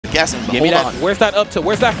guessing, but Give me hold that. on. Where's that up tilt?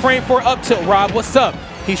 Where's that frame for up tilt, Rob? What's up?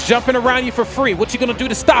 He's jumping around you for free. What you gonna do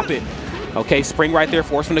to stop it? Okay, spring right there,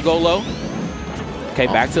 force him to go low. Okay,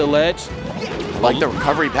 back to the ledge. I like the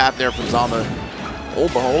recovery path there from Zamba. Oh,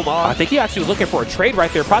 but hold on. I think he actually was looking for a trade right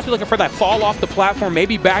there, possibly looking for that fall off the platform,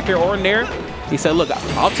 maybe back there or in there. He said, look,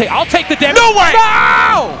 I'll take the damage. No way!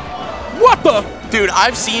 No! What the? Dude,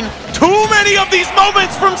 I've seen too many of these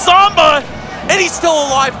moments from Zamba, and he's still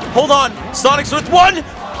alive. Hold on, Sonic's with one.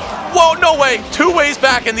 Whoa, no way. Two ways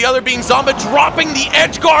back, and the other being Zamba dropping the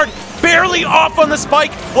edge guard, barely off on the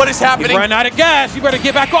spike. What is happening? He's running out of gas. You better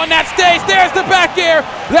get back on that stage. There's the back air.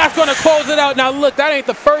 That's going to close it out. Now, look, that ain't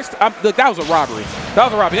the first. Look, that was a robbery. That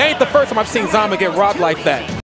was a robbery. That ain't the first time I've seen Zamba get robbed like that.